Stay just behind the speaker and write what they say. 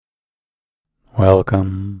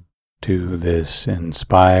Welcome to this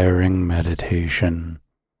inspiring meditation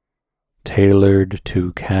tailored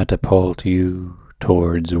to catapult you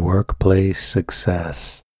towards workplace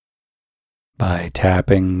success by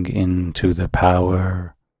tapping into the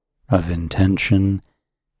power of intention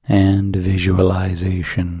and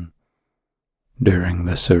visualization during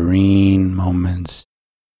the serene moments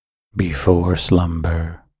before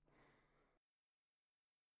slumber.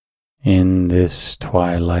 In this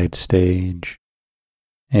twilight stage,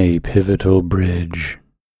 a pivotal bridge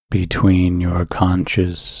between your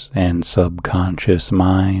conscious and subconscious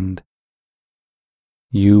mind,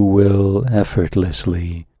 you will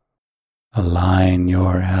effortlessly align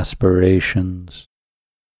your aspirations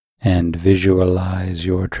and visualize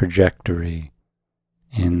your trajectory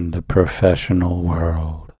in the professional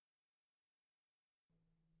world.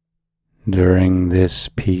 During this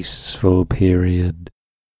peaceful period,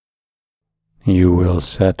 you will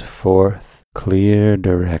set forth clear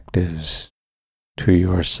directives to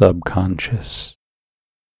your subconscious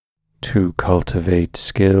to cultivate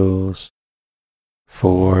skills,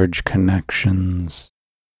 forge connections,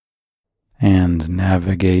 and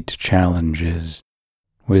navigate challenges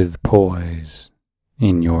with poise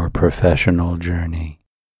in your professional journey.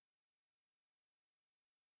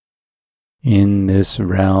 In this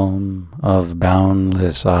realm of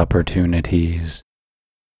boundless opportunities,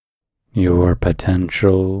 your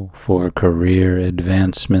potential for career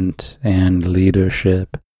advancement and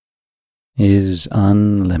leadership is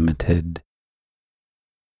unlimited.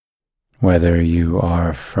 Whether you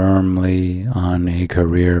are firmly on a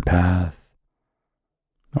career path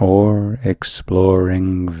or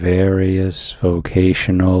exploring various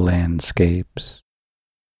vocational landscapes,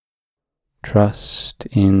 trust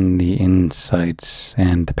in the insights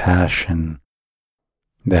and passion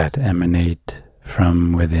that emanate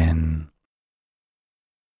from within.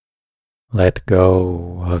 Let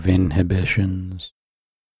go of inhibitions,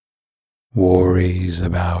 worries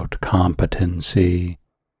about competency,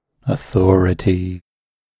 authority,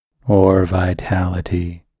 or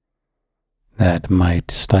vitality that might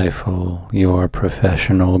stifle your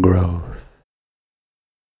professional growth.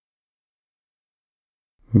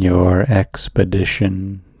 Your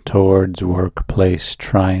expedition towards workplace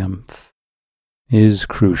triumph is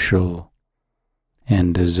crucial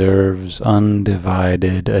and deserves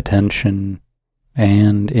undivided attention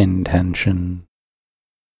and intention.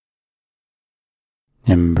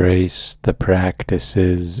 Embrace the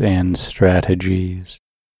practices and strategies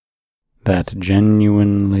that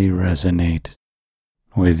genuinely resonate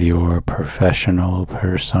with your professional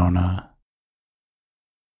persona.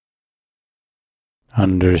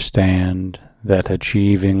 Understand that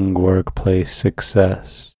achieving workplace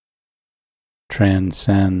success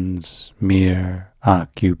transcends mere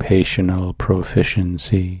occupational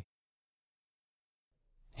proficiency.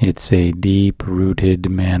 It's a deep-rooted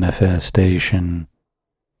manifestation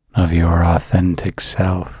of your authentic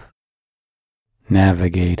self,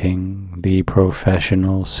 navigating the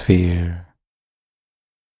professional sphere.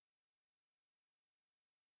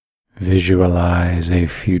 Visualize a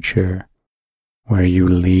future where you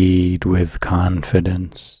lead with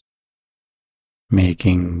confidence,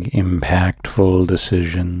 making impactful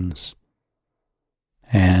decisions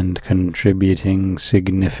and contributing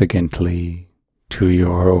significantly to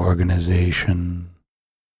your organization.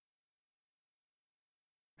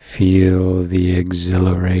 Feel the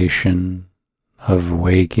exhilaration of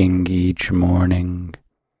waking each morning,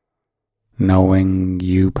 knowing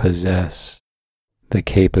you possess the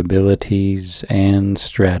capabilities and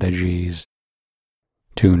strategies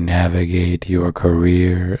to navigate your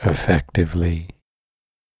career effectively.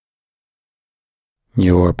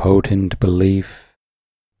 Your potent belief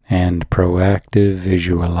and proactive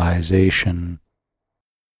visualization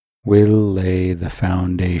will lay the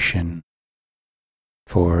foundation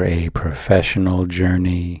for a professional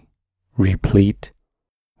journey replete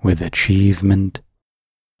with achievement,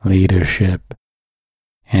 leadership,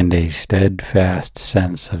 and a steadfast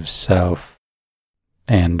sense of self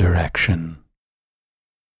and direction.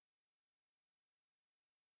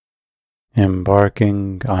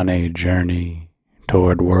 Embarking on a journey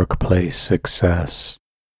toward workplace success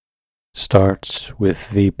starts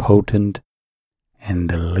with the potent and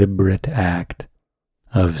deliberate act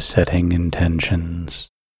of setting intentions,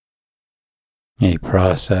 a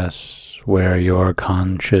process where your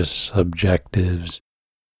conscious objectives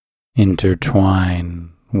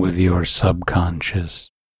intertwine with your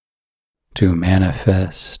subconscious to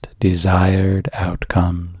manifest desired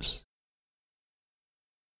outcomes.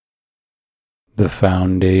 The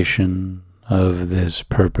foundation of this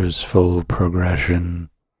purposeful progression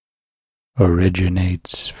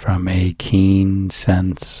originates from a keen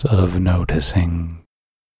sense of noticing,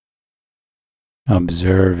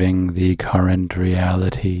 observing the current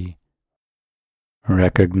reality,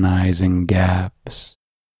 recognizing gaps,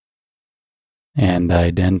 and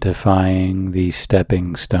identifying the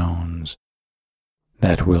stepping stones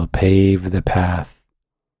that will pave the path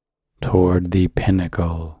toward the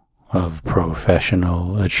pinnacle of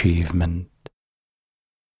professional achievement.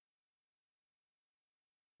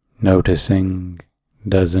 Noticing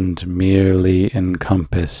doesn't merely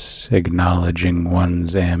encompass acknowledging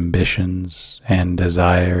one's ambitions and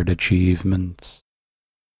desired achievements,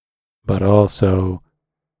 but also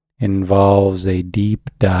involves a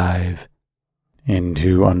deep dive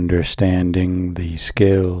into understanding the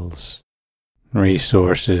skills,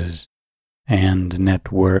 resources, and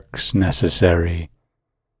networks necessary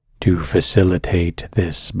to facilitate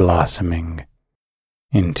this blossoming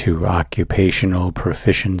into occupational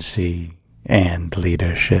proficiency and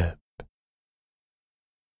leadership.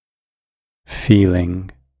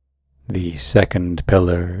 Feeling, the second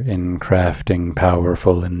pillar in crafting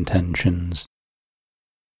powerful intentions,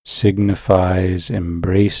 signifies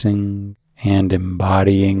embracing and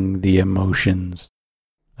embodying the emotions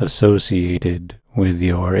associated with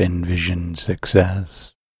your envisioned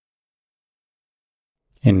success.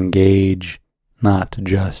 Engage not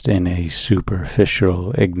just in a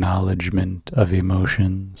superficial acknowledgement of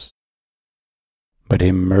emotions, but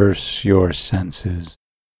immerse your senses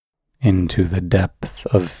into the depth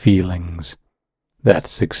of feelings that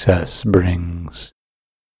success brings.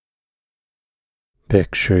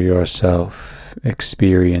 Picture yourself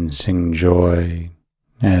experiencing joy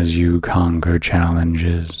as you conquer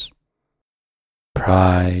challenges,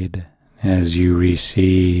 pride as you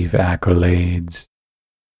receive accolades,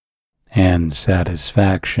 and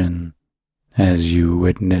satisfaction as you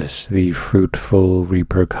witness the fruitful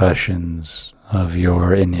repercussions of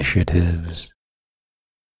your initiatives.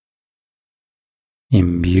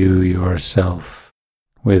 Imbue yourself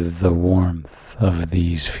with the warmth of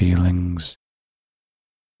these feelings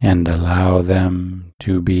and allow them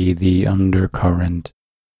to be the undercurrent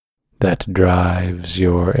that drives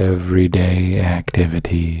your everyday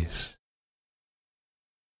activities.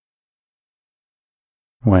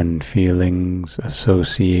 When feelings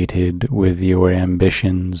associated with your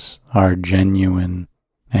ambitions are genuine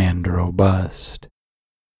and robust,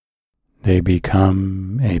 they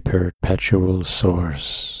become a perpetual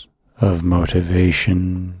source of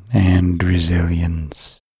motivation and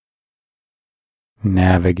resilience,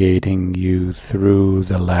 navigating you through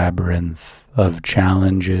the labyrinth of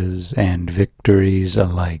challenges and victories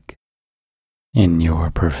alike in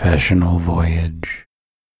your professional voyage.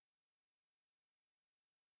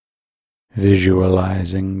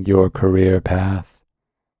 Visualizing your career path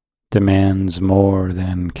demands more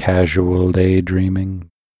than casual daydreaming.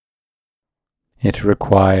 It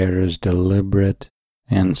requires deliberate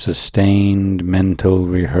and sustained mental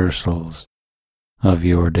rehearsals of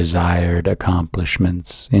your desired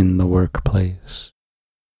accomplishments in the workplace.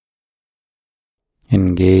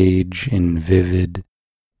 Engage in vivid,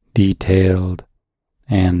 detailed,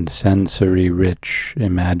 and sensory-rich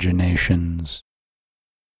imaginations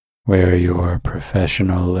where your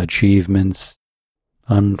professional achievements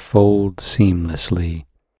unfold seamlessly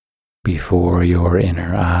before your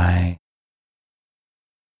inner eye.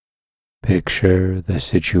 Picture the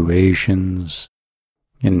situations,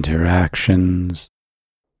 interactions,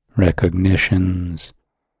 recognitions,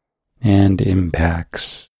 and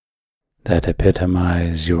impacts that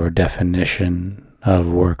epitomize your definition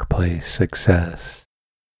of workplace success.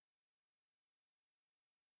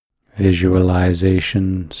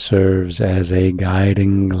 Visualization serves as a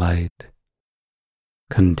guiding light,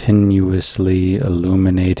 continuously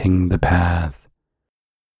illuminating the path,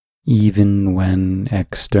 even when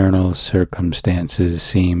external circumstances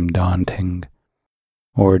seem daunting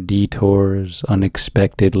or detours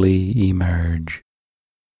unexpectedly emerge.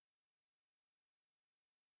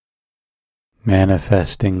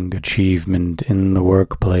 Manifesting achievement in the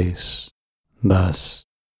workplace, thus,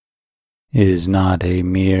 is not a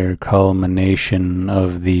mere culmination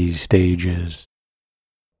of these stages,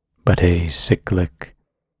 but a cyclic,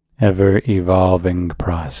 ever-evolving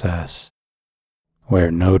process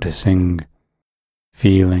where noticing,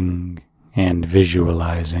 feeling, and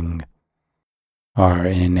visualizing are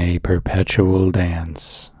in a perpetual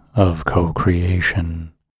dance of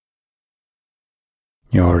co-creation.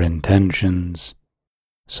 Your intentions,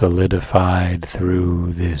 solidified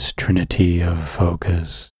through this trinity of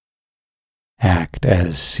focus, act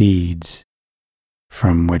as seeds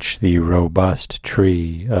from which the robust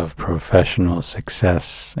tree of professional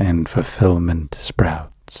success and fulfillment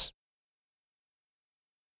sprouts.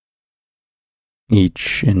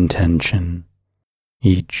 each intention,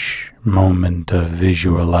 each moment of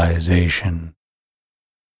visualization,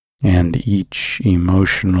 and each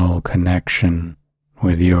emotional connection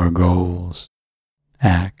with your goals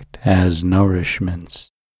act as nourishments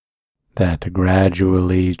that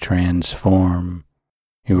gradually transform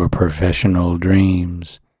your professional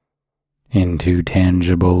dreams into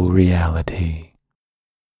tangible reality.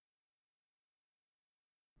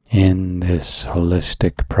 In this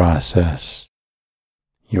holistic process,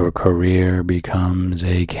 your career becomes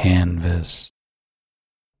a canvas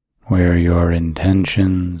where your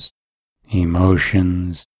intentions,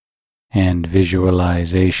 emotions, and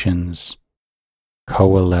visualizations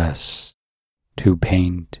coalesce to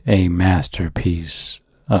paint a masterpiece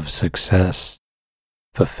of success,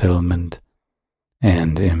 fulfillment,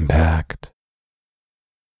 and impact.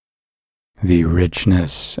 The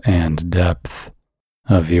richness and depth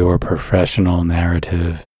of your professional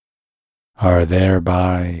narrative are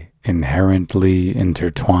thereby inherently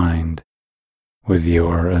intertwined with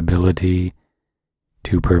your ability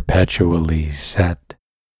to perpetually set,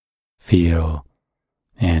 feel,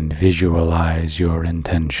 and visualize your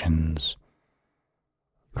intentions,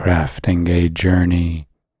 crafting a journey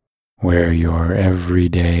where your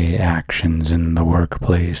everyday actions in the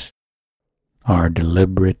workplace are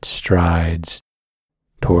deliberate strides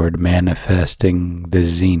toward manifesting the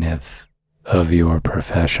zenith of your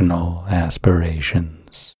professional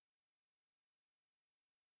aspirations.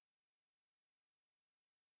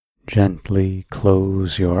 Gently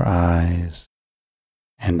close your eyes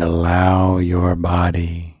and allow your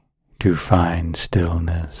body to find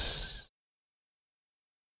stillness.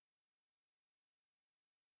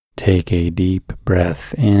 Take a deep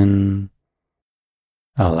breath in,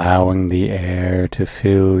 allowing the air to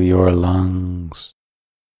fill your lungs,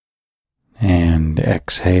 and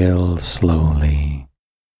exhale slowly,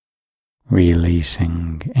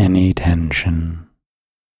 releasing any tension.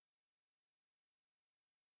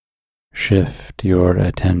 Shift your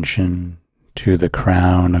attention to the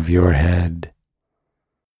crown of your head,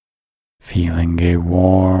 feeling a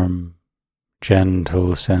warm,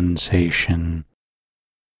 gentle sensation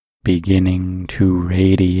beginning to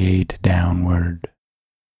radiate downward.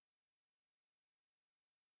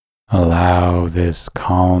 Allow this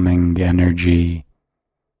calming energy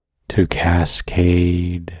to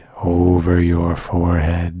cascade over your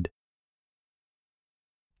forehead,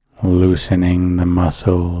 loosening the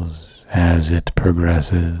muscles as it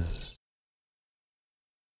progresses.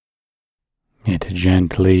 It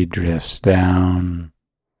gently drifts down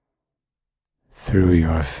through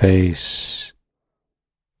your face,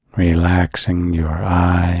 relaxing your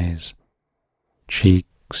eyes,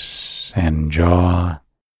 cheeks, and jaw.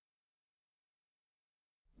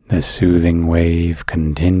 The soothing wave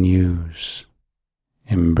continues,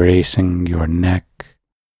 embracing your neck,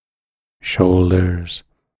 shoulders,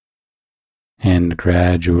 and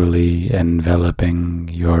gradually enveloping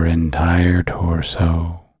your entire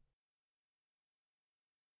torso.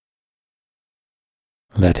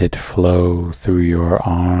 Let it flow through your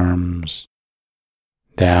arms,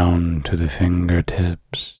 down to the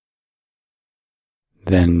fingertips,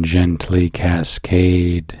 then gently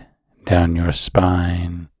cascade down your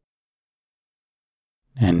spine,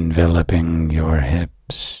 enveloping your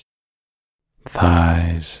hips,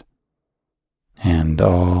 thighs, and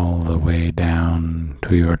all the way down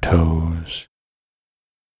to your toes.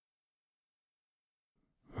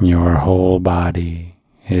 Your whole body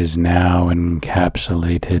is now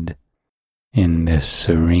encapsulated in this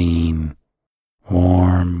serene,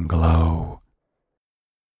 warm glow,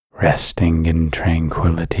 resting in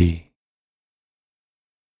tranquility.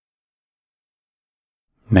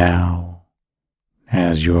 Now,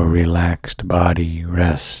 as your relaxed body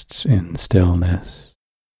rests in stillness,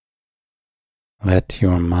 let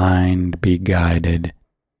your mind be guided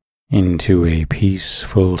into a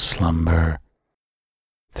peaceful slumber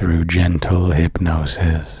through gentle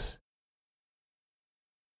hypnosis.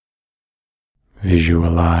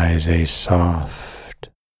 Visualize a soft,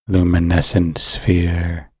 luminescent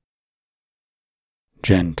sphere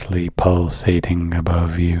gently pulsating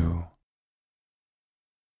above you,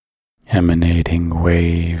 emanating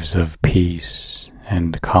waves of peace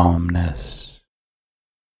and calmness.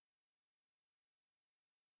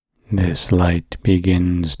 This light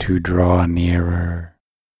begins to draw nearer,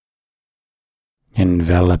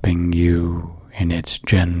 enveloping you in its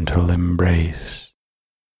gentle embrace.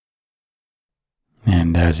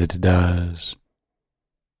 And as it does,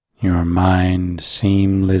 your mind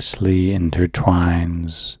seamlessly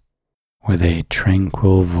intertwines with a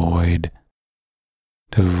tranquil void,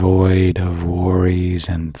 devoid of worries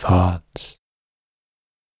and thoughts.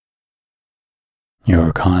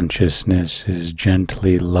 Your consciousness is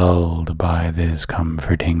gently lulled by this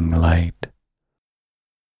comforting light,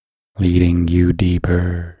 leading you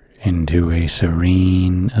deeper into a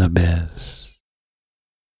serene abyss.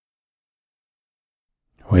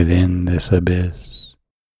 Within this abyss,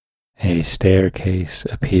 a staircase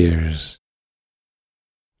appears,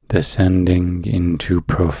 descending into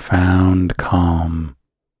profound calm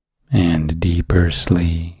and deeper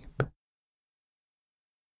sleep.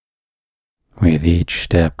 With each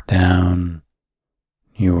step down,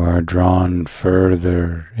 you are drawn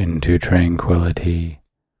further into tranquility,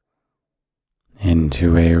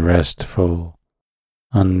 into a restful,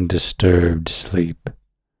 undisturbed sleep,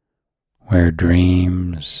 where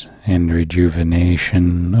dreams and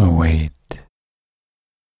rejuvenation await.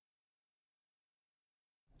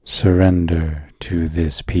 Surrender to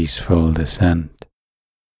this peaceful descent,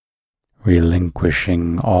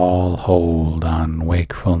 relinquishing all hold on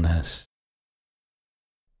wakefulness.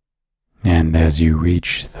 And as you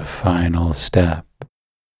reach the final step,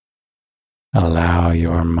 allow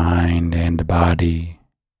your mind and body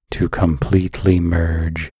to completely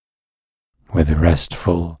merge with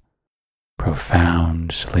restful,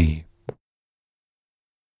 profound sleep.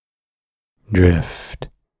 Drift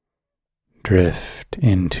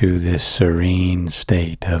into this serene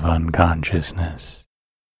state of unconsciousness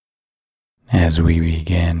as we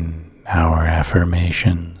begin our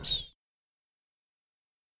affirmations.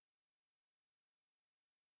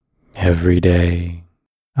 Every day,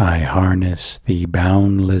 I harness the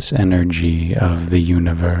boundless energy of the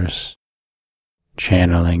universe,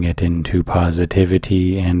 channeling it into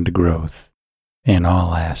positivity and growth in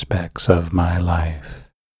all aspects of my life.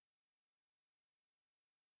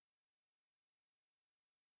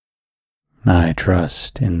 I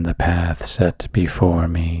trust in the path set before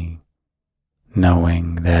me,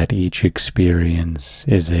 knowing that each experience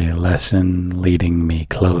is a lesson leading me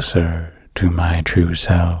closer to my true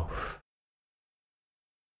self.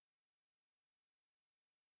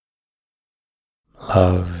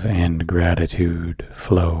 Love and gratitude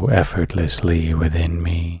flow effortlessly within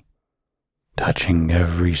me, touching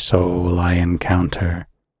every soul I encounter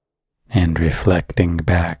and reflecting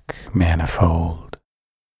back manifold.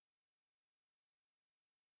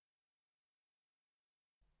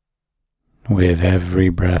 With every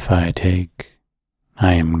breath I take,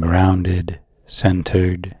 I am grounded,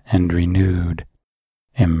 centered, and renewed,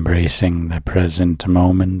 embracing the present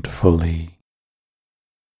moment fully.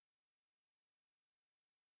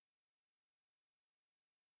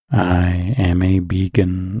 I am a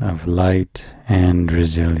beacon of light and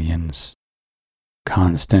resilience,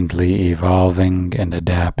 constantly evolving and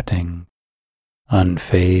adapting,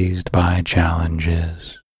 unfazed by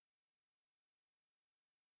challenges.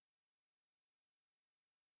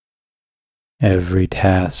 Every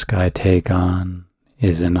task I take on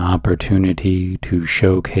is an opportunity to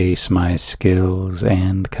showcase my skills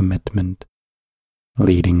and commitment,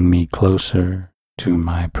 leading me closer to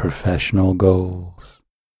my professional goals.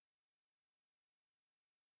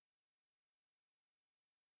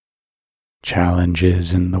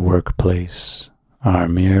 Challenges in the workplace are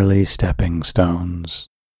merely stepping stones.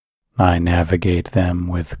 I navigate them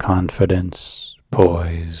with confidence,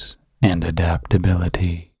 poise, and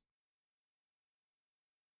adaptability.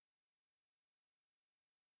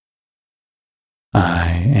 I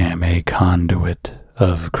am a conduit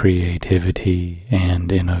of creativity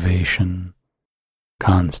and innovation,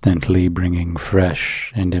 constantly bringing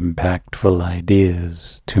fresh and impactful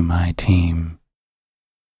ideas to my team.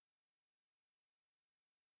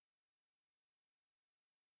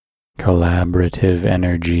 Collaborative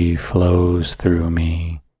energy flows through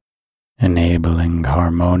me, enabling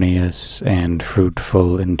harmonious and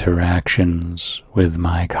fruitful interactions with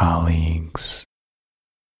my colleagues.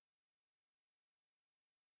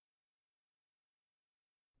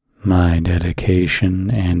 My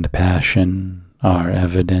dedication and passion are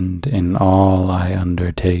evident in all I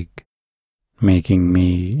undertake, making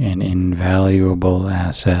me an invaluable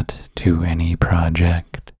asset to any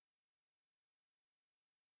project.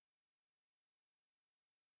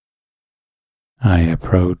 I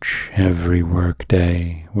approach every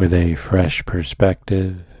workday with a fresh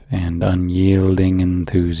perspective and unyielding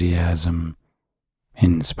enthusiasm,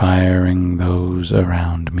 inspiring those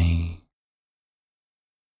around me.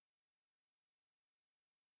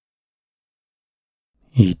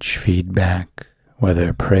 Each feedback,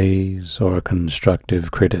 whether praise or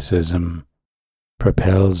constructive criticism,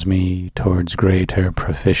 propels me towards greater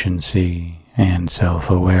proficiency and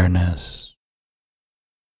self-awareness.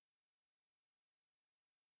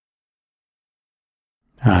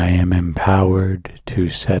 I am empowered to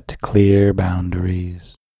set clear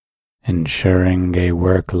boundaries, ensuring a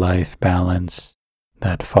work-life balance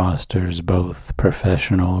that fosters both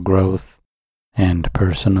professional growth and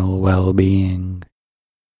personal well-being.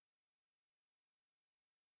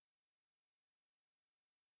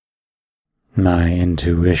 My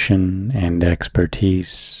intuition and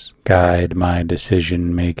expertise guide my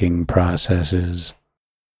decision-making processes,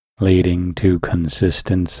 leading to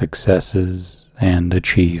consistent successes and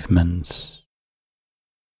achievements.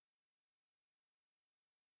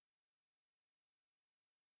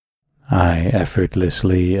 I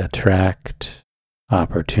effortlessly attract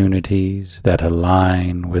opportunities that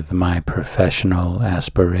align with my professional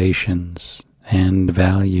aspirations and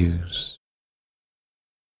values.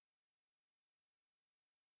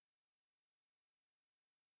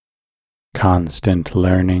 Constant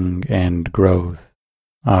learning and growth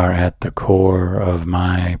are at the core of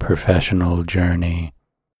my professional journey.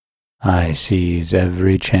 I seize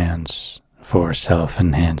every chance for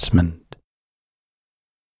self-enhancement.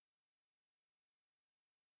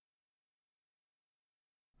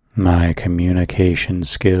 My communication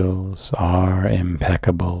skills are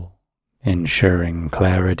impeccable, ensuring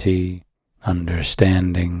clarity,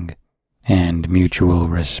 understanding, and mutual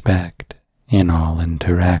respect in all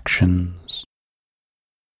interactions.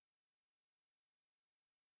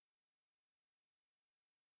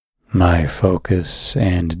 My focus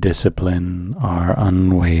and discipline are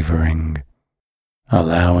unwavering,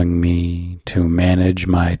 allowing me to manage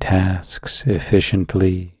my tasks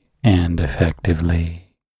efficiently and effectively.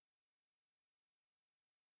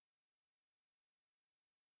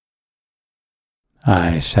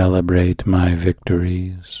 I celebrate my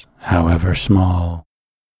victories, however small,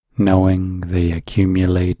 knowing they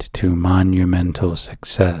accumulate to monumental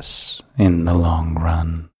success in the long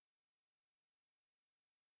run.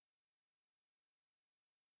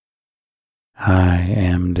 I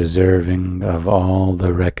am deserving of all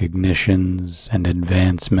the recognitions and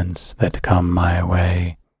advancements that come my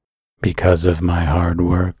way because of my hard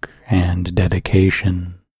work and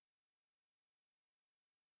dedication.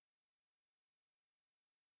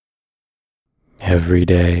 Every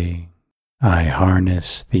day, I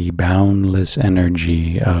harness the boundless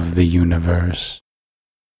energy of the universe,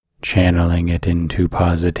 channeling it into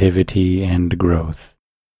positivity and growth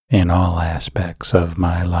in all aspects of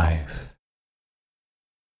my life.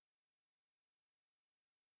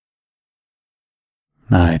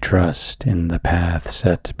 I trust in the path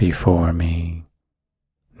set before me,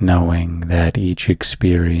 knowing that each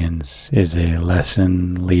experience is a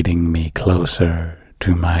lesson leading me closer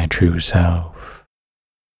to my true self.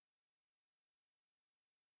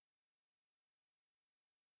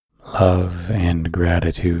 Love and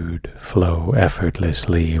gratitude flow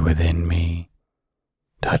effortlessly within me,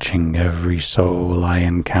 touching every soul I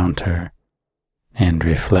encounter and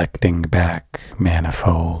reflecting back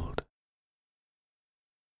manifold.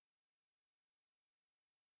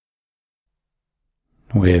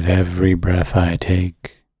 With every breath I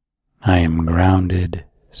take, I am grounded,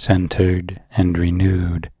 centered, and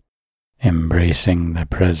renewed, embracing the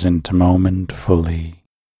present moment fully.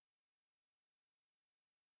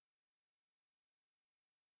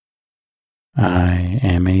 I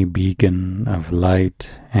am a beacon of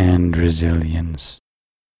light and resilience,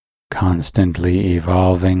 constantly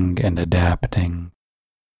evolving and adapting,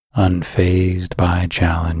 unfazed by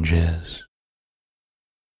challenges.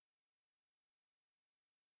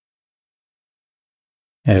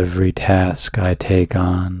 Every task I take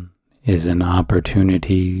on is an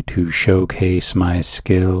opportunity to showcase my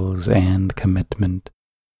skills and commitment,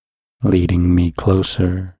 leading me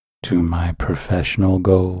closer to my professional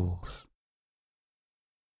goals.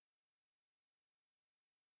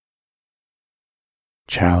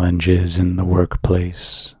 Challenges in the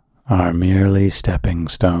workplace are merely stepping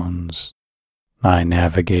stones. I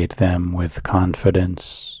navigate them with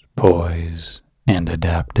confidence, poise, and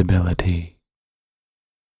adaptability.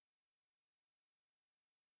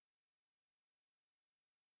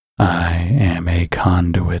 I am a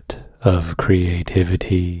conduit of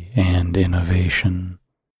creativity and innovation,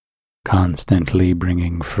 constantly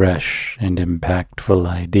bringing fresh and impactful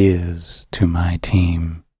ideas to my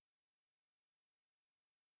team.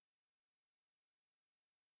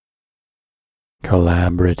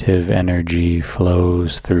 Collaborative energy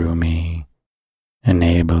flows through me,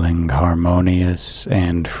 enabling harmonious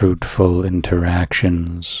and fruitful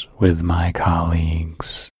interactions with my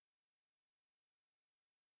colleagues.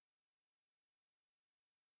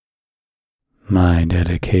 My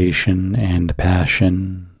dedication and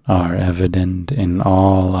passion are evident in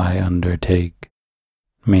all I undertake,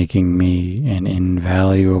 making me an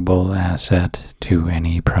invaluable asset to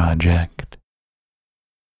any project.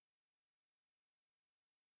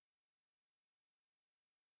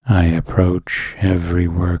 I approach every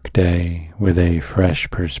workday with a fresh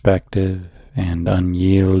perspective and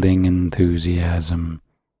unyielding enthusiasm,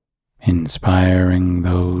 inspiring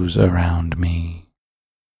those around me.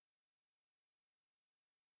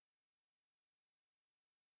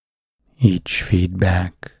 Each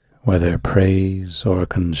feedback, whether praise or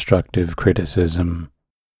constructive criticism,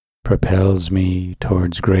 propels me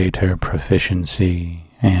towards greater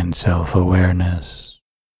proficiency and self-awareness.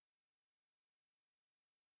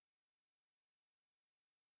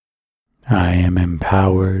 I am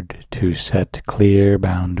empowered to set clear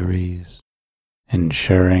boundaries,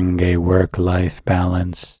 ensuring a work-life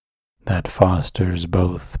balance that fosters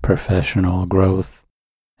both professional growth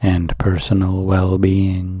and personal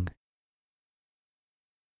well-being.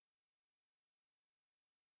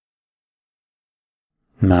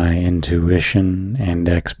 My intuition and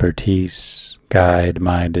expertise guide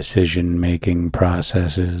my decision-making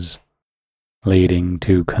processes, leading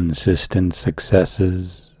to consistent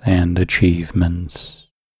successes and achievements.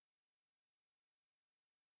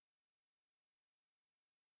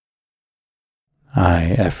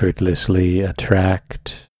 I effortlessly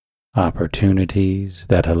attract opportunities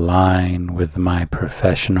that align with my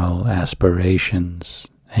professional aspirations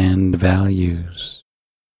and values.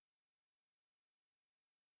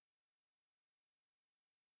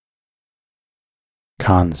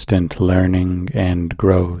 Constant learning and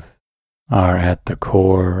growth are at the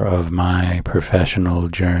core of my professional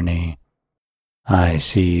journey. I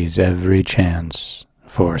seize every chance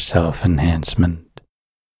for self-enhancement.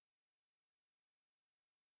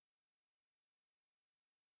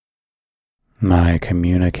 My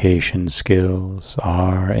communication skills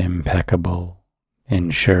are impeccable,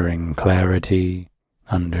 ensuring clarity,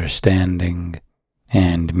 understanding,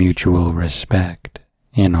 and mutual respect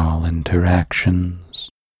in all interactions.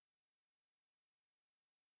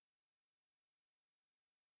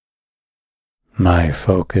 My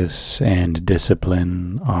focus and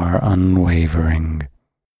discipline are unwavering,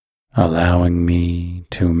 allowing me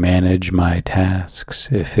to manage my tasks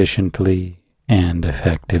efficiently and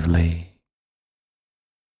effectively.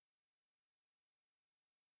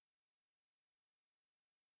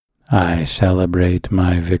 I celebrate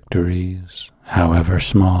my victories, however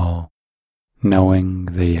small, knowing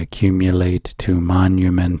they accumulate to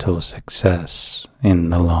monumental success in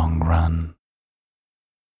the long run.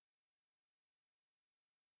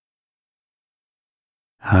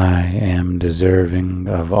 I am deserving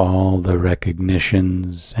of all the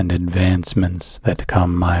recognitions and advancements that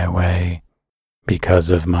come my way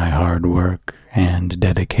because of my hard work and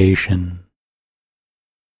dedication.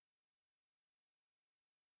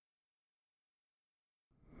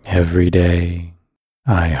 Every day,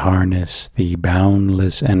 I harness the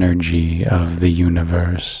boundless energy of the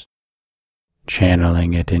universe,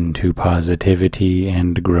 channeling it into positivity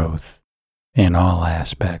and growth in all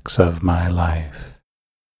aspects of my life.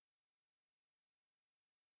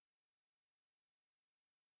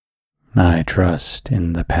 I trust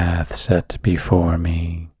in the path set before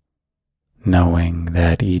me, knowing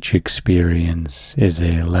that each experience is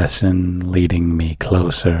a lesson leading me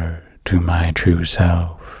closer to my true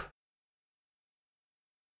self.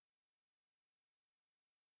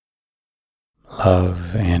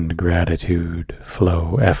 Love and gratitude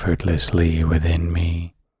flow effortlessly within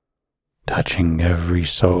me, touching every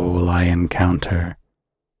soul I encounter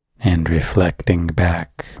and reflecting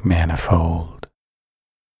back manifold.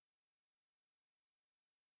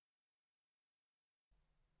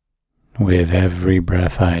 With every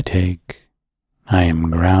breath I take, I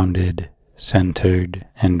am grounded, centered,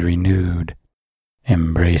 and renewed,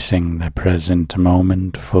 embracing the present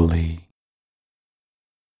moment fully.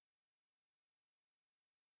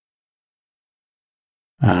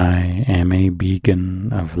 I am a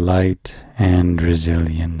beacon of light and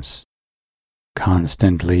resilience,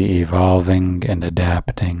 constantly evolving and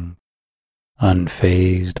adapting,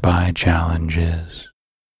 unfazed by challenges.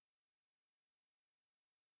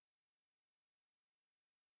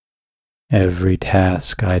 Every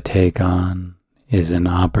task I take on is an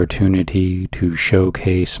opportunity to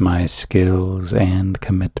showcase my skills and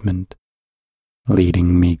commitment,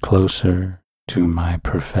 leading me closer to my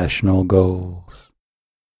professional goals.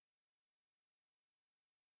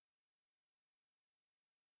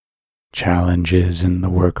 Challenges in the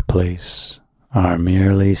workplace are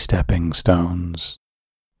merely stepping stones.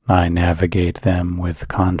 I navigate them with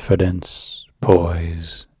confidence,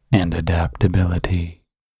 poise, and adaptability.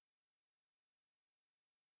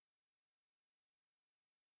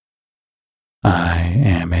 I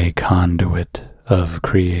am a conduit of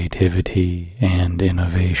creativity and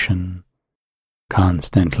innovation,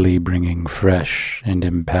 constantly bringing fresh and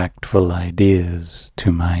impactful ideas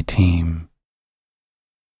to my team.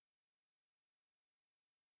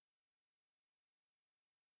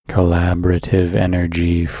 Collaborative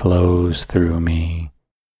energy flows through me,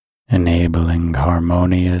 enabling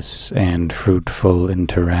harmonious and fruitful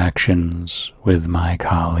interactions with my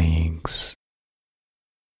colleagues.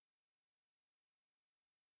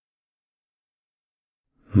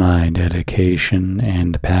 My dedication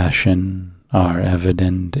and passion are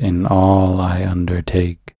evident in all I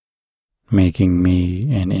undertake, making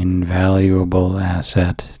me an invaluable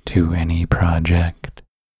asset to any project.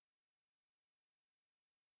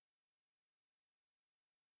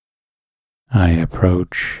 I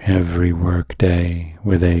approach every workday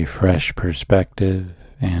with a fresh perspective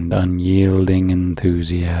and unyielding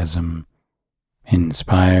enthusiasm,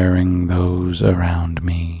 inspiring those around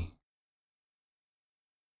me.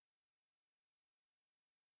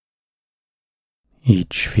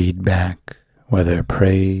 Each feedback, whether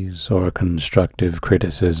praise or constructive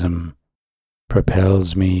criticism,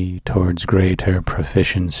 propels me towards greater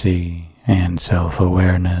proficiency and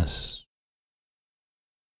self-awareness.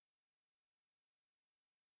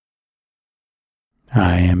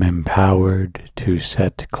 I am empowered to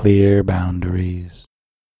set clear boundaries,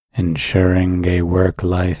 ensuring a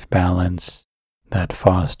work-life balance that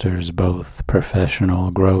fosters both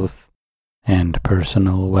professional growth and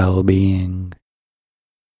personal well-being.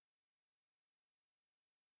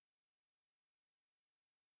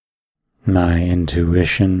 My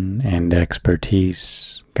intuition and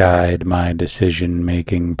expertise guide my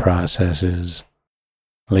decision-making processes,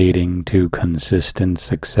 leading to consistent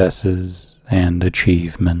successes and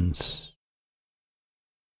achievements.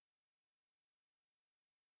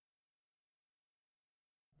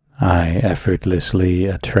 I effortlessly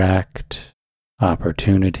attract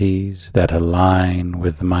opportunities that align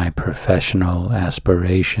with my professional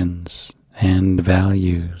aspirations and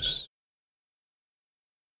values.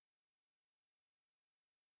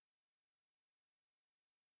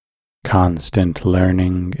 Constant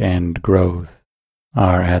learning and growth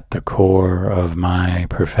are at the core of my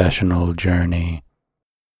professional journey.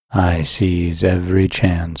 I seize every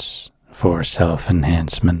chance for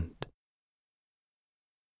self-enhancement.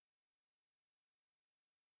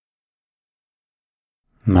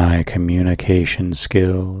 My communication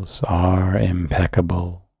skills are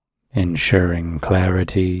impeccable, ensuring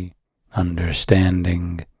clarity,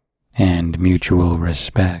 understanding, and mutual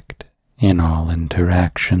respect in all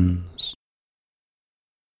interactions.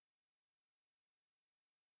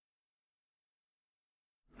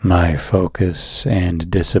 My focus and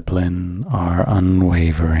discipline are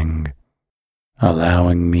unwavering,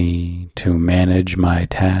 allowing me to manage my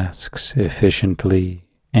tasks efficiently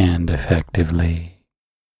and effectively.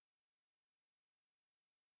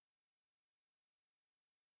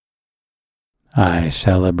 I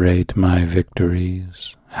celebrate my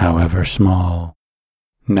victories, however small,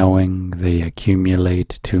 knowing they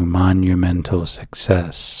accumulate to monumental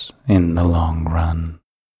success in the long run.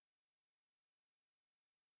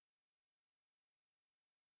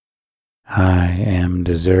 I am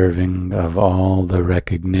deserving of all the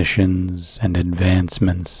recognitions and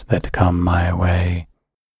advancements that come my way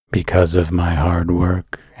because of my hard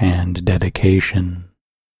work and dedication.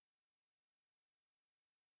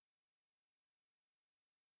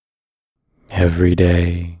 Every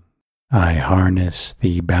day, I harness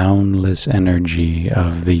the boundless energy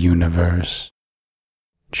of the universe,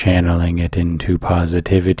 channeling it into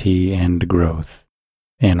positivity and growth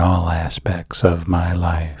in all aspects of my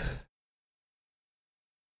life.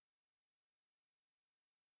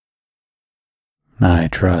 I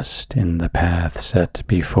trust in the path set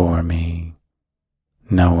before me,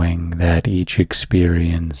 knowing that each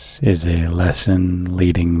experience is a lesson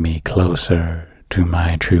leading me closer to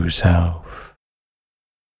my true self.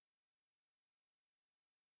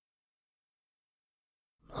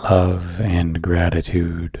 Love and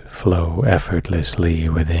gratitude flow effortlessly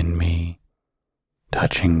within me,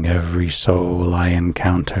 touching every soul I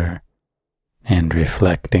encounter and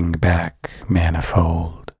reflecting back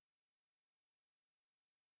manifold.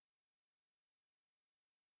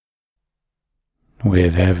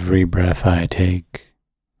 With every breath I take,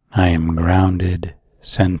 I am grounded,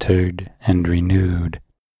 centered, and renewed,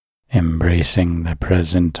 embracing the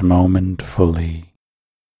present moment fully.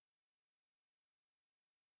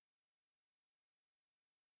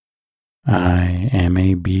 I am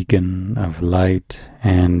a beacon of light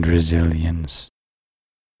and resilience,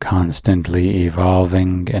 constantly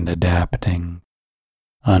evolving and adapting,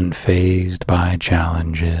 unfazed by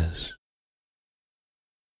challenges.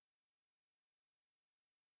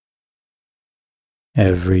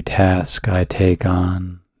 Every task I take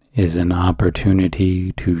on is an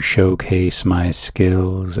opportunity to showcase my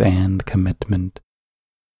skills and commitment,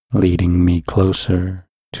 leading me closer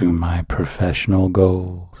to my professional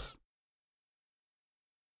goals.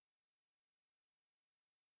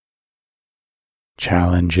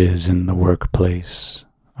 Challenges in the workplace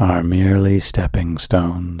are merely stepping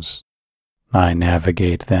stones. I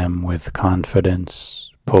navigate them with confidence,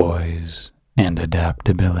 poise, and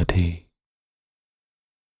adaptability.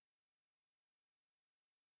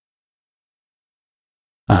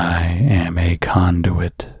 I am a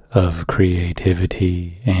conduit of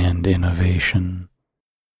creativity and innovation,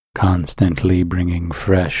 constantly bringing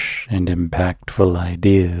fresh and impactful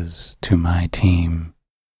ideas to my team.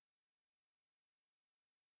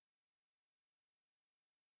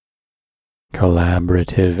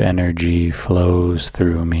 Collaborative energy flows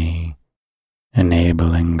through me,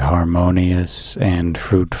 enabling harmonious and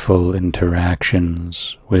fruitful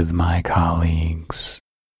interactions with my colleagues.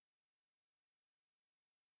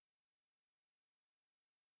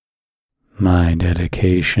 My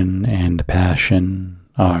dedication and passion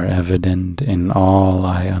are evident in all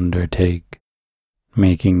I undertake,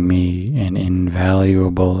 making me an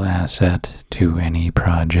invaluable asset to any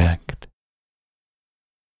project.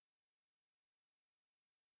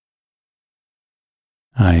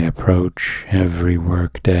 I approach every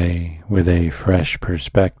workday with a fresh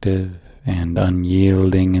perspective and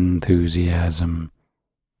unyielding enthusiasm,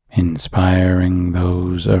 inspiring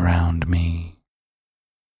those around me.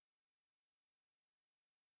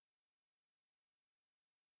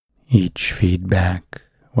 Each feedback,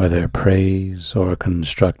 whether praise or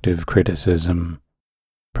constructive criticism,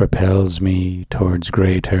 propels me towards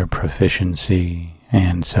greater proficiency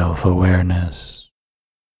and self-awareness.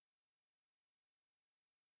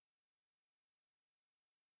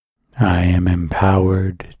 I am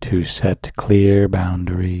empowered to set clear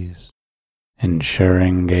boundaries,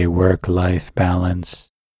 ensuring a work-life balance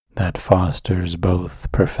that fosters both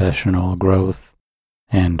professional growth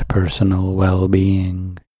and personal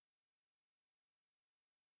well-being.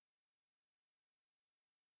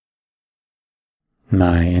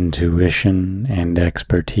 My intuition and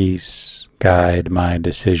expertise guide my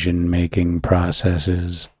decision-making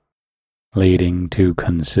processes, leading to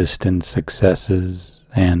consistent successes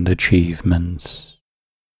and achievements.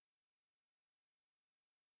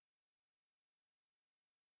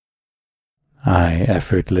 I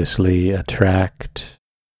effortlessly attract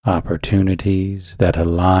opportunities that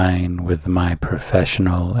align with my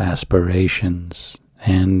professional aspirations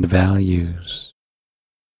and values.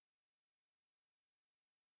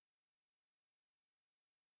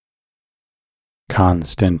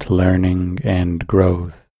 Constant learning and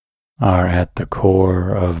growth are at the core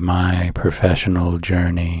of my professional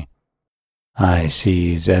journey. I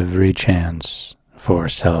seize every chance for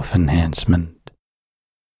self-enhancement.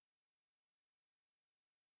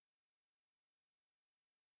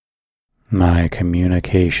 My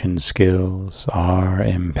communication skills are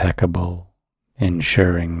impeccable,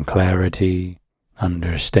 ensuring clarity,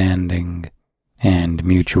 understanding, and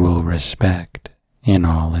mutual respect in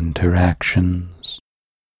all interactions.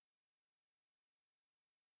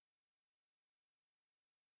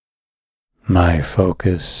 My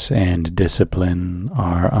focus and discipline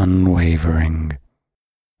are unwavering,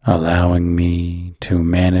 allowing me to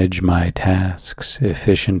manage my tasks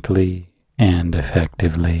efficiently and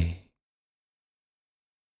effectively.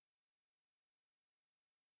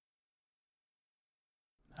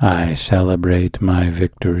 I celebrate my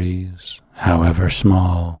victories, however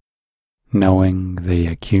small, knowing they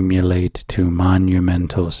accumulate to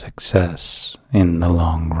monumental success in the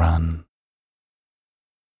long run.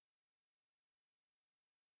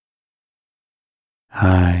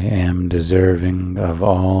 I am deserving of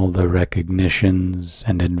all the recognitions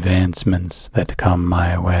and advancements that come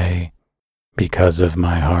my way because of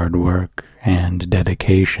my hard work and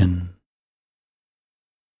dedication.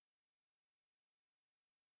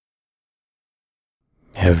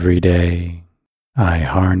 Every day, I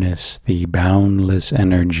harness the boundless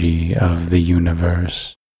energy of the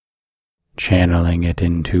universe, channeling it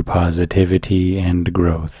into positivity and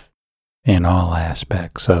growth in all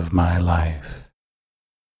aspects of my life.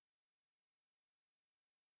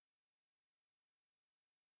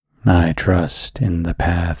 I trust in the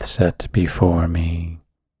path set before me,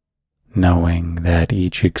 knowing that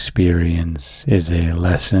each experience is a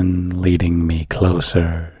lesson leading me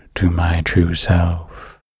closer to my true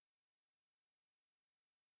self.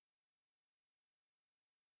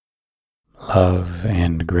 Love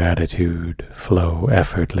and gratitude flow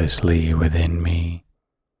effortlessly within me,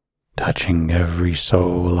 touching every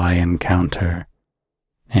soul I encounter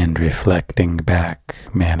and reflecting back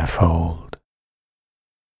manifold.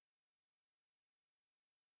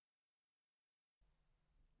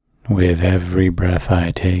 With every breath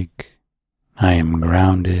I take, I am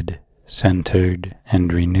grounded, centered,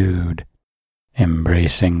 and renewed,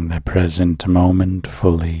 embracing the present moment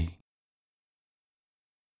fully.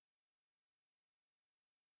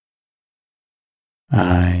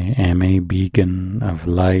 I am a beacon of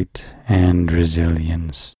light and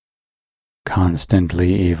resilience,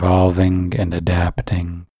 constantly evolving and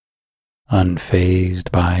adapting, unfazed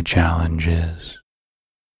by challenges.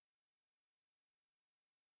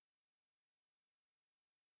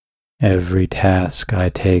 Every task I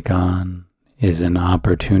take on is an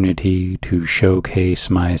opportunity to showcase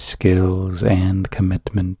my skills and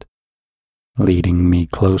commitment, leading me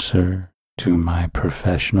closer to my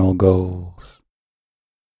professional goals.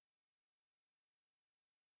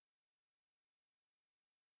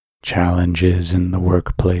 Challenges in the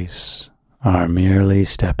workplace are merely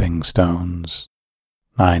stepping stones.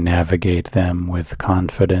 I navigate them with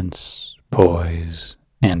confidence, poise,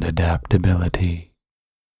 and adaptability.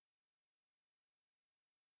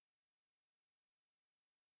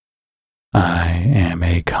 I am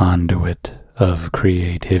a conduit of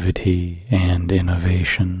creativity and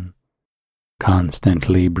innovation,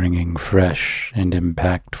 constantly bringing fresh and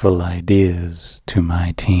impactful ideas to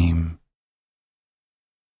my team.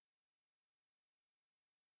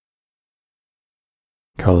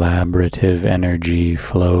 Collaborative energy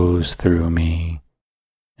flows through me,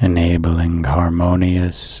 enabling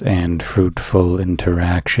harmonious and fruitful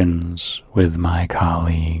interactions with my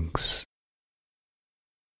colleagues.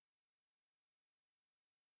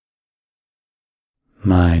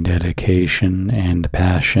 My dedication and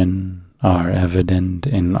passion are evident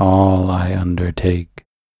in all I undertake,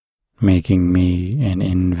 making me an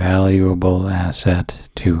invaluable asset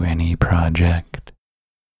to any project.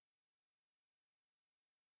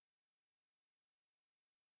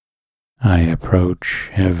 I approach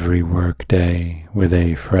every workday with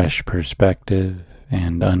a fresh perspective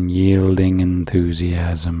and unyielding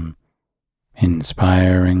enthusiasm,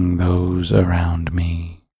 inspiring those around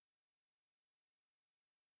me.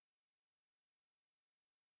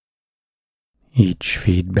 Each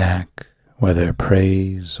feedback, whether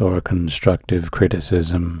praise or constructive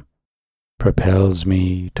criticism, propels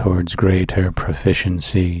me towards greater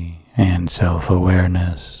proficiency and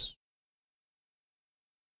self-awareness.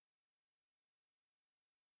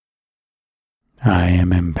 I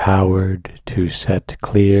am empowered to set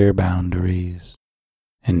clear boundaries,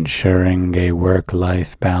 ensuring a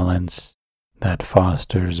work-life balance that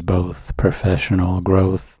fosters both professional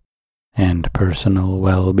growth and personal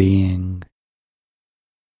well-being.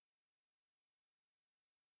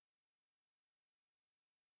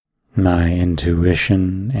 My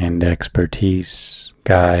intuition and expertise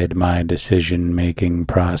guide my decision-making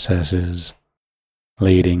processes,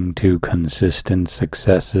 leading to consistent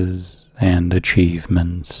successes and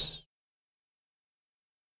achievements.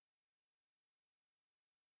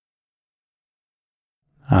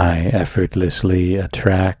 I effortlessly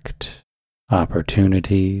attract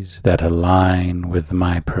opportunities that align with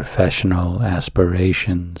my professional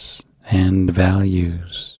aspirations and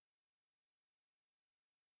values.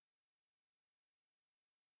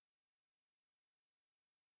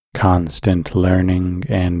 Constant learning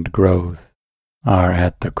and growth are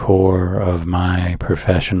at the core of my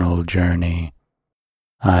professional journey.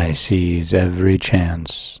 I seize every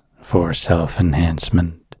chance for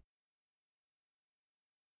self-enhancement.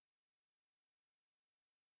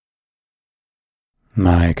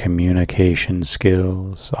 My communication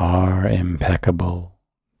skills are impeccable,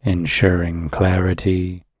 ensuring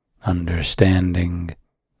clarity, understanding,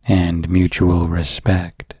 and mutual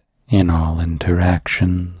respect in all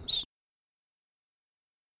interactions.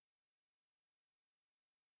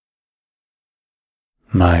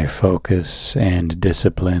 My focus and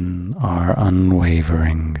discipline are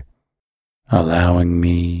unwavering, allowing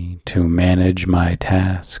me to manage my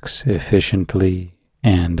tasks efficiently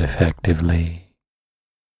and effectively.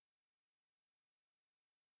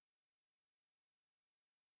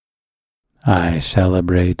 I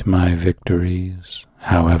celebrate my victories,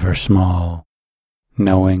 however small,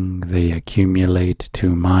 knowing they accumulate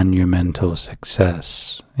to monumental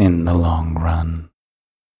success in the long run.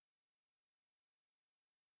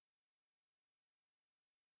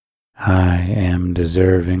 I am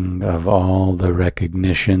deserving of all the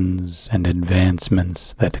recognitions and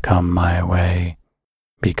advancements that come my way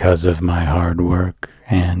because of my hard work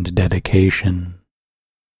and dedication.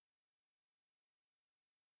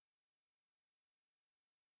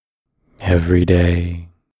 Every day,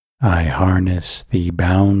 I harness the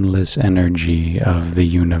boundless energy of the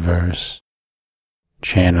universe,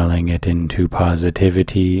 channeling it into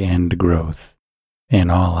positivity and growth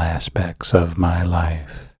in all aspects of my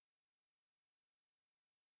life.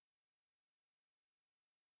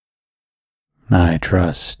 I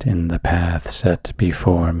trust in the path set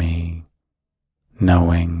before me,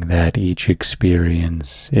 knowing that each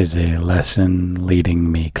experience is a lesson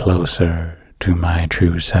leading me closer to my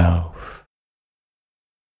true self.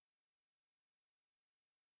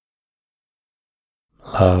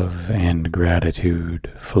 Love and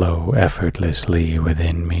gratitude flow effortlessly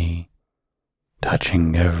within me,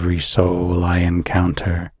 touching every soul I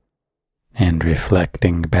encounter and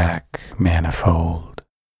reflecting back manifold.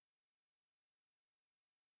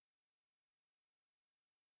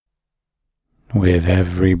 With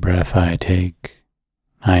every breath I take,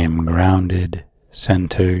 I am grounded,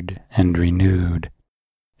 centered, and renewed,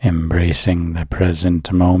 embracing the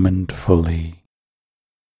present moment fully.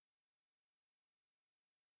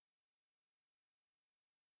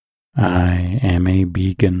 I am a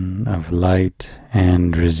beacon of light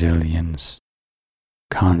and resilience,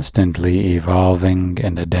 constantly evolving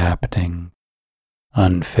and adapting,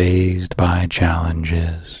 unfazed by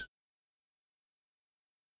challenges.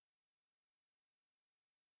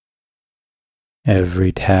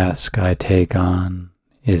 Every task I take on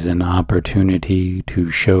is an opportunity to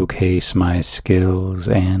showcase my skills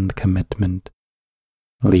and commitment,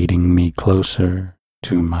 leading me closer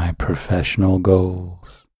to my professional goals.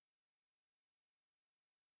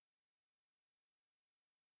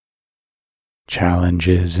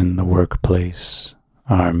 Challenges in the workplace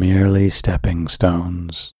are merely stepping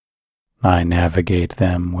stones. I navigate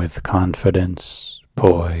them with confidence,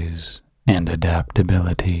 poise, and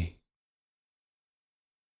adaptability.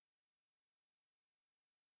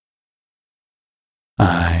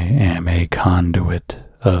 I am a conduit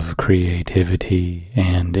of creativity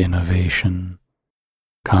and innovation,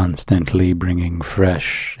 constantly bringing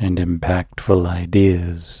fresh and impactful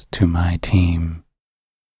ideas to my team.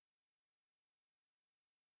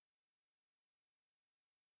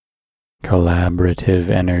 Collaborative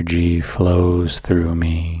energy flows through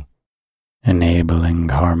me, enabling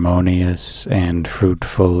harmonious and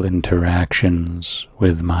fruitful interactions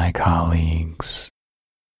with my colleagues.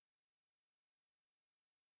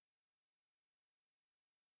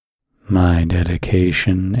 My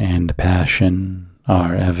dedication and passion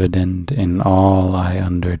are evident in all I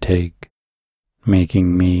undertake,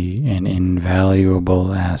 making me an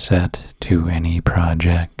invaluable asset to any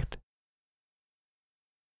project.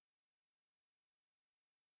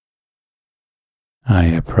 I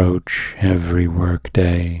approach every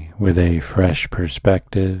workday with a fresh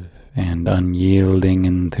perspective and unyielding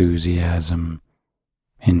enthusiasm,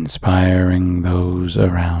 inspiring those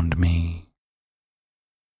around me.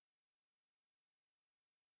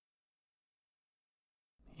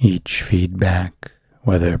 Each feedback,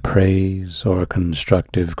 whether praise or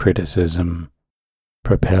constructive criticism,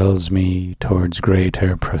 propels me towards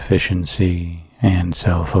greater proficiency and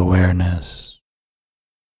self-awareness.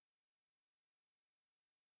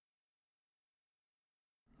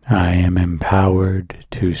 I am empowered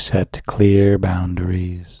to set clear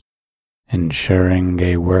boundaries, ensuring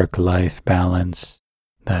a work-life balance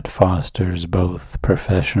that fosters both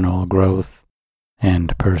professional growth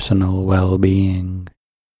and personal well-being.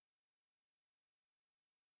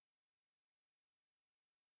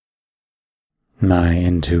 My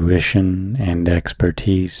intuition and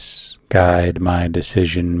expertise guide my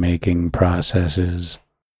decision-making processes,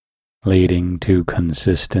 leading to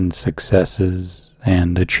consistent successes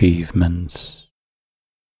and achievements.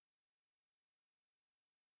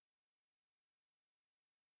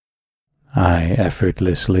 I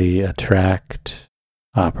effortlessly attract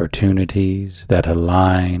opportunities that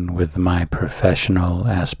align with my professional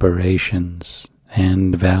aspirations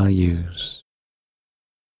and values.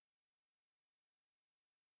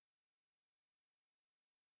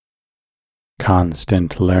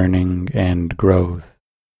 Constant learning and growth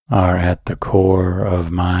are at the core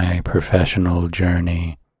of my professional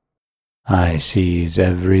journey. I seize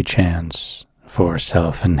every chance for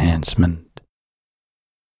self-enhancement.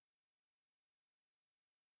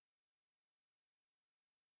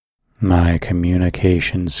 My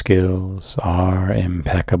communication skills are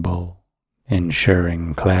impeccable,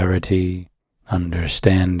 ensuring clarity,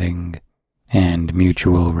 understanding, and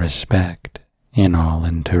mutual respect in all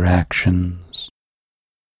interactions.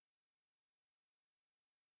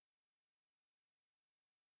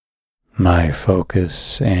 My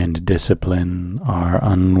focus and discipline are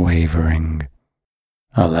unwavering,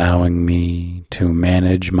 allowing me to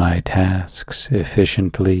manage my tasks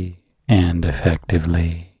efficiently and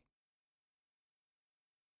effectively.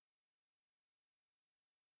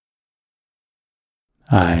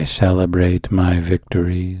 I celebrate my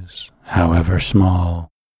victories, however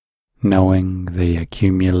small, knowing they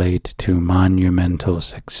accumulate to monumental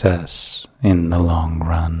success in the long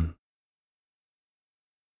run.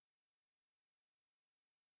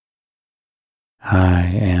 I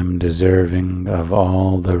am deserving of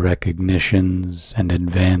all the recognitions and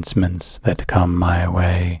advancements that come my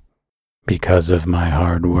way because of my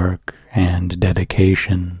hard work and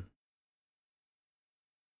dedication.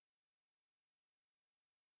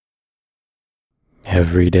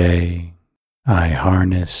 Every day, I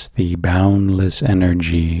harness the boundless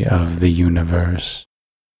energy of the universe,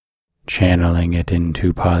 channeling it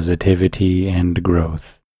into positivity and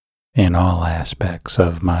growth in all aspects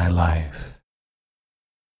of my life.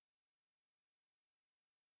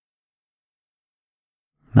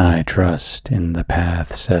 I trust in the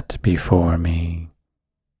path set before me,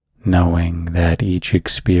 knowing that each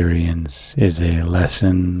experience is a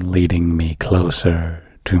lesson leading me closer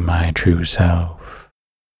to my true self.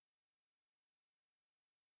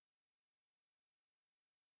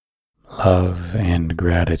 Love and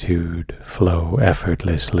gratitude flow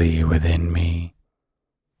effortlessly within me,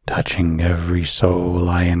 touching every soul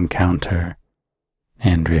I encounter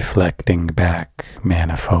and reflecting back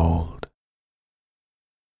manifold.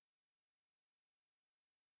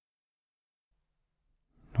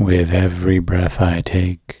 With every breath I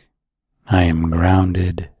take, I am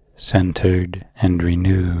grounded, centered, and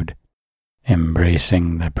renewed,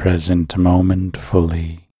 embracing the present moment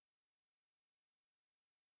fully.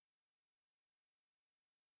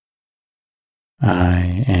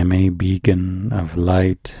 I am a beacon of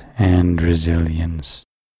light and resilience,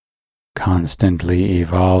 constantly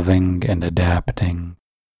evolving and adapting,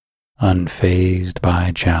 unfazed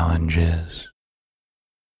by challenges.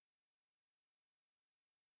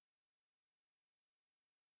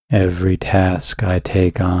 Every task I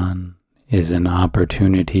take on is an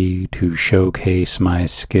opportunity to showcase my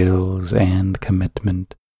skills and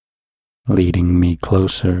commitment, leading me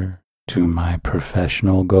closer to my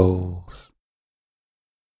professional goals.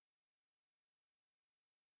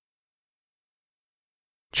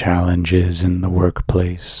 Challenges in the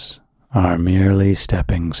workplace are merely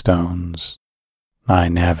stepping stones. I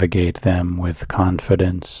navigate them with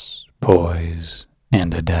confidence, poise,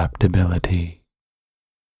 and adaptability.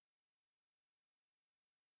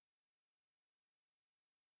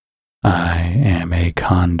 I am a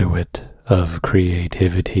conduit of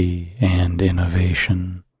creativity and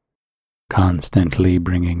innovation, constantly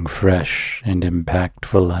bringing fresh and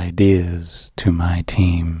impactful ideas to my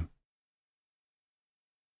team.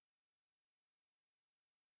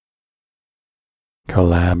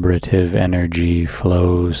 Collaborative energy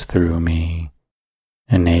flows through me,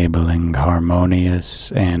 enabling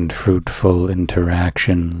harmonious and fruitful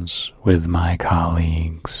interactions with my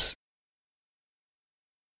colleagues.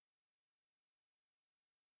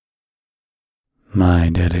 My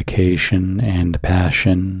dedication and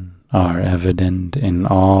passion are evident in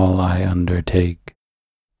all I undertake,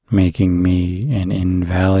 making me an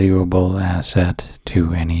invaluable asset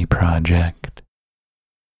to any project.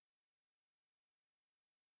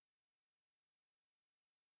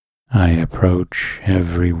 I approach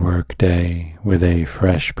every workday with a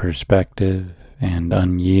fresh perspective and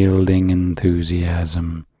unyielding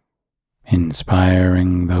enthusiasm,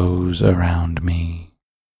 inspiring those around me.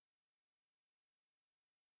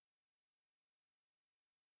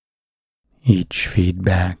 Each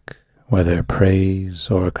feedback, whether praise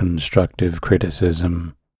or constructive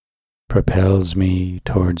criticism, propels me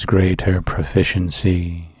towards greater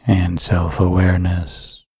proficiency and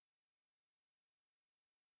self-awareness.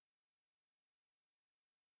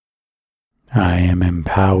 I am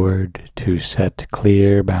empowered to set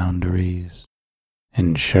clear boundaries,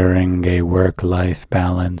 ensuring a work-life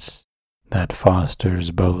balance that fosters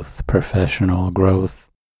both professional growth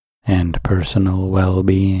and personal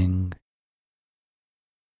well-being.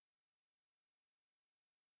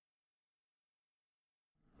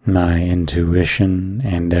 My intuition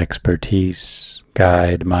and expertise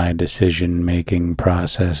guide my decision-making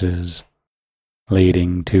processes,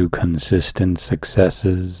 leading to consistent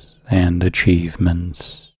successes and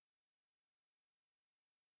achievements.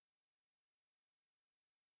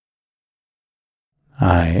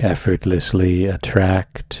 I effortlessly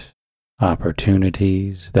attract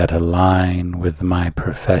opportunities that align with my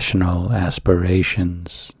professional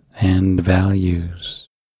aspirations and values.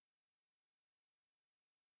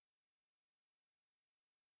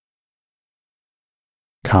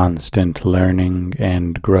 Constant learning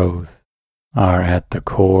and growth are at the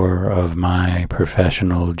core of my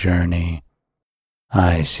professional journey.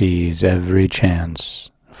 I seize every chance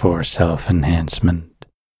for self-enhancement.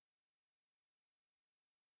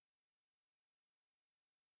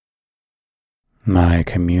 My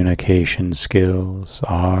communication skills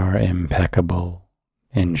are impeccable,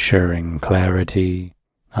 ensuring clarity,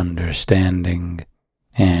 understanding,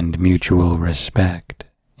 and mutual respect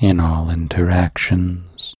in all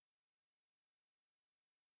interactions.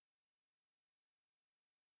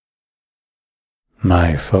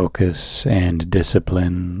 My focus and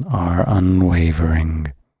discipline are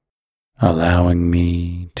unwavering, allowing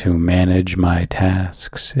me to manage my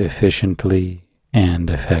tasks efficiently and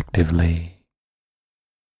effectively.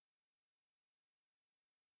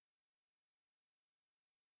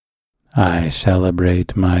 I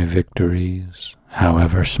celebrate my victories,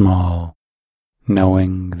 however small,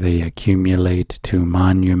 knowing they accumulate to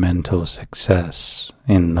monumental success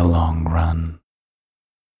in the long run.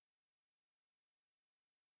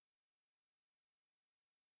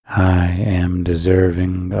 I am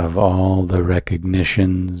deserving of all the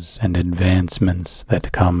recognitions and advancements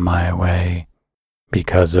that come my way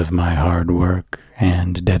because of my hard work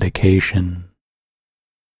and dedication.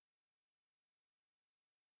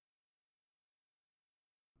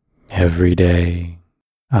 Every day,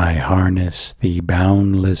 I harness the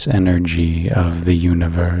boundless energy of the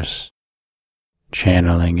universe,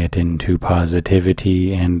 channeling it into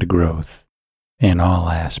positivity and growth in all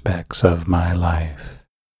aspects of my life.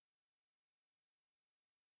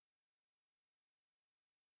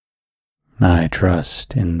 I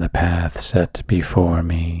trust in the path set before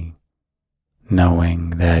me,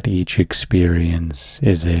 knowing that each experience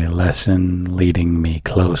is a lesson leading me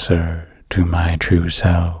closer to my true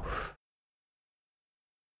self.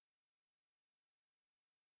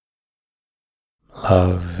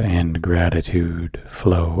 Love and gratitude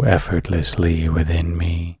flow effortlessly within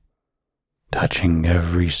me, touching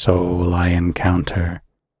every soul I encounter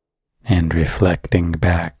and reflecting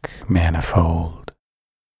back manifold.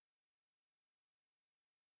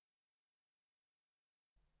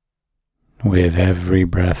 With every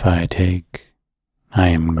breath I take, I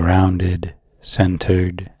am grounded,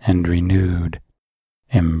 centered, and renewed,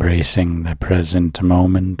 embracing the present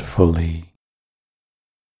moment fully.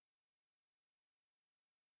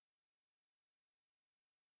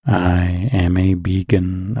 I am a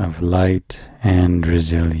beacon of light and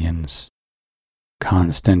resilience,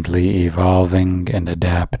 constantly evolving and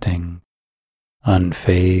adapting,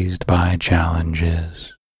 unfazed by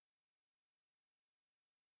challenges.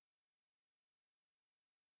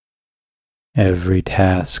 Every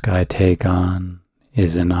task I take on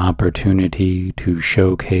is an opportunity to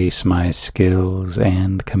showcase my skills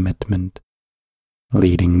and commitment,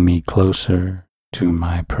 leading me closer to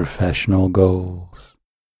my professional goals.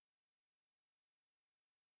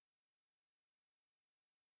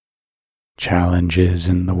 Challenges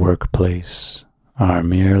in the workplace are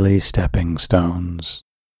merely stepping stones.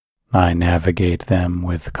 I navigate them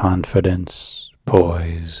with confidence,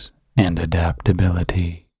 poise, and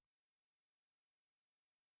adaptability.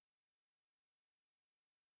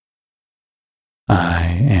 I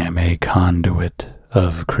am a conduit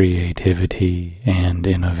of creativity and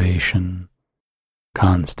innovation,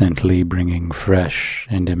 constantly bringing fresh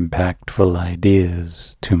and impactful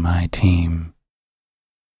ideas to my team.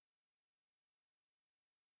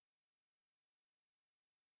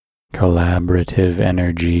 Collaborative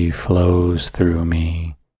energy flows through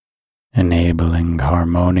me, enabling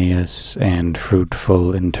harmonious and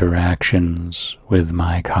fruitful interactions with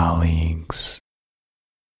my colleagues.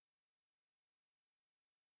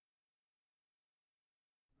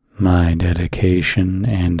 My dedication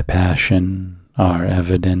and passion are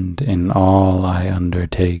evident in all I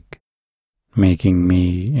undertake, making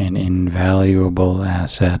me an invaluable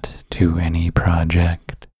asset to any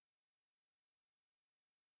project.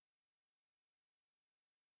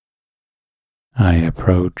 I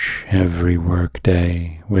approach every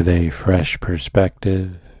workday with a fresh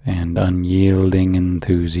perspective and unyielding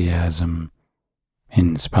enthusiasm,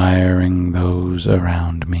 inspiring those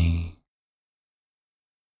around me.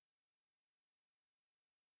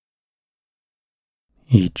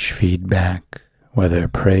 Each feedback, whether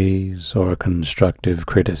praise or constructive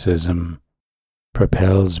criticism,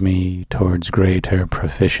 propels me towards greater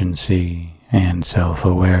proficiency and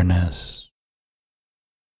self-awareness.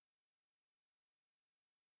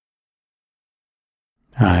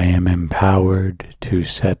 I am empowered to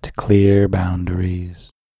set clear boundaries,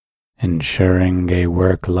 ensuring a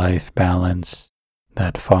work-life balance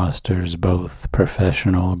that fosters both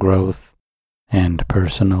professional growth and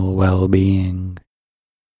personal well-being.